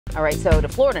All right, so to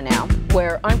Florida now,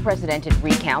 where unprecedented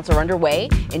recounts are underway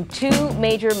in two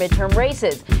major midterm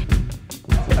races.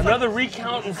 Another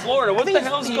recount in Florida. What the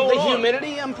hell's going on? The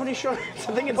humidity, I'm pretty sure. I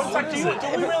think it's like,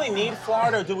 do we really need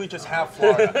Florida, or do we just have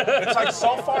Florida? It's like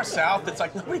so far south, it's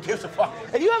like nobody gives a fuck.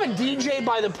 If you have a DJ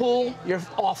by the pool, you're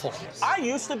awful. I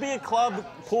used to be a club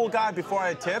pool guy before I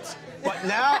had tits, but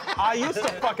now I used to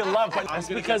fucking love. But it's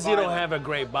because you don't have a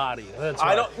great body. That's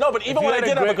I don't. No, but even when I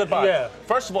did have a good body. Yeah.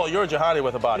 First of all, you're a jihadi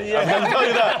with a body. Yeah. I'm gonna tell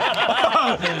you that.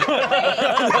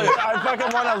 I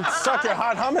fucking want to suck your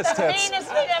hot hummus tits. The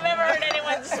meanest thing I've ever heard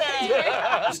anyone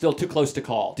say. Still too close to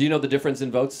call. Do you know the difference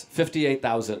in votes?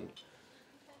 58,000.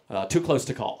 Too close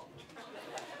to call.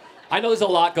 I know there's a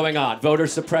lot going on, voter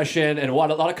suppression and a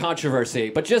lot of controversy,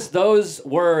 but just those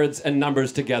words and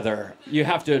numbers together, you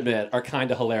have to admit, are kind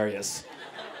of hilarious.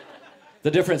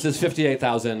 The difference is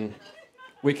 58,000.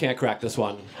 We can't crack this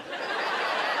one.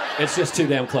 It's just too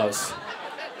damn close.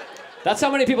 That's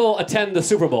how many people attend the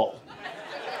Super Bowl.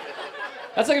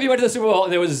 That's like if you went to the Super Bowl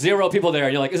and there was 0 people there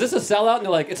and you're like, is this a sellout? And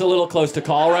they're like, it's a little close to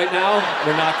call right now.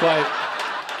 We're not quite.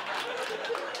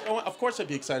 Of course I'd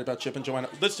be excited about Chip and Joanna.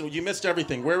 Listen, you missed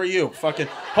everything. Where were you? Fucking.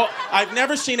 I've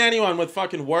never seen anyone with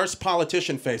fucking worse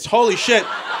politician face. Holy shit.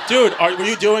 Dude, were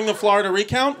you doing the Florida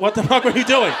recount? What the fuck were you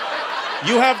doing?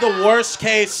 You have the worst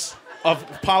case of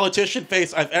politician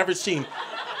face I've ever seen.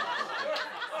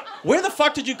 Where the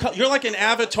fuck did you come? You're like an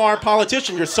avatar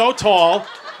politician. You're so tall.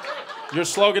 Your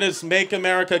slogan is Make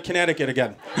America Connecticut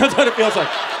Again. That's what it feels like.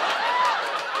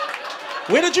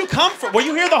 Where did you come from? Were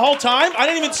you here the whole time? I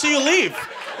didn't even see you leave.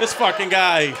 This fucking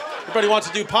guy. Everybody wants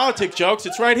to do politic jokes.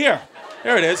 It's right here.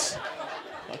 There it is.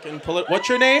 Fucking what's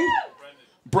your name?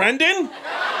 Brendan?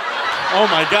 Oh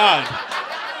my God.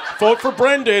 Vote for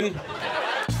Brendan.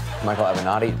 Michael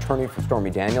Avenatti, attorney for Stormy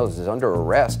Daniels, is under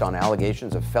arrest on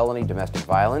allegations of felony domestic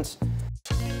violence.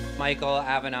 Michael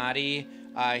Avenatti,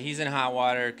 he's in hot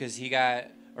water because he got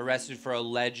arrested for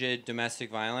alleged domestic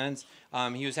violence.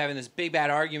 He was having this big bad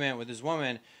argument with this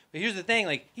woman. But here's the thing,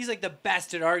 like, he's like the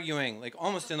best at arguing, like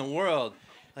almost in the world.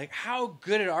 Like, how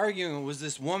good at arguing was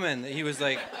this woman that he was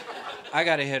like, I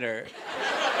gotta hit her.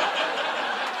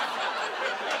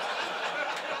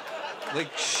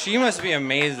 Like, she must be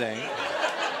amazing.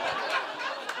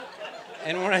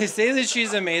 And when I say that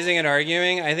she's amazing at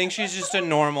arguing, I think she's just a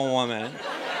normal woman.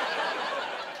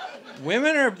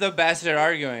 Women are the best at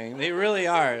arguing. They really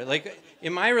are. Like,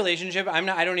 in my relationship,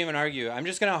 I don't even argue. I'm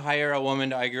just gonna hire a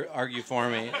woman to argue for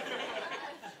me.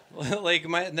 Like,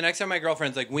 the next time my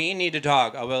girlfriend's like, we need to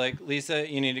talk, I'll be like, Lisa,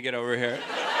 you need to get over here.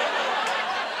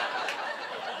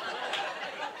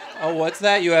 Oh, what's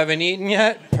that? You haven't eaten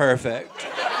yet? Perfect.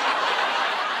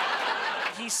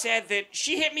 He said that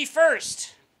she hit me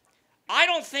first. I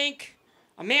don't think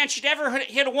a man should ever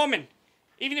hit a woman,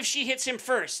 even if she hits him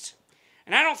first.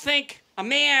 And I don't think a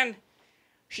man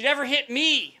should ever hit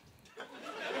me,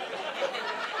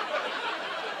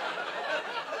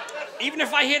 even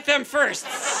if I hit them first.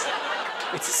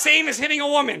 It's the same as hitting a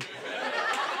woman.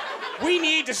 We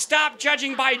need to stop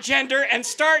judging by gender and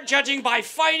start judging by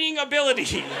fighting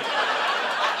ability.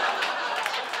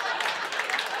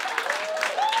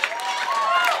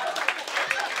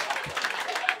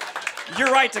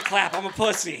 You're right to clap, I'm a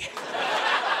pussy.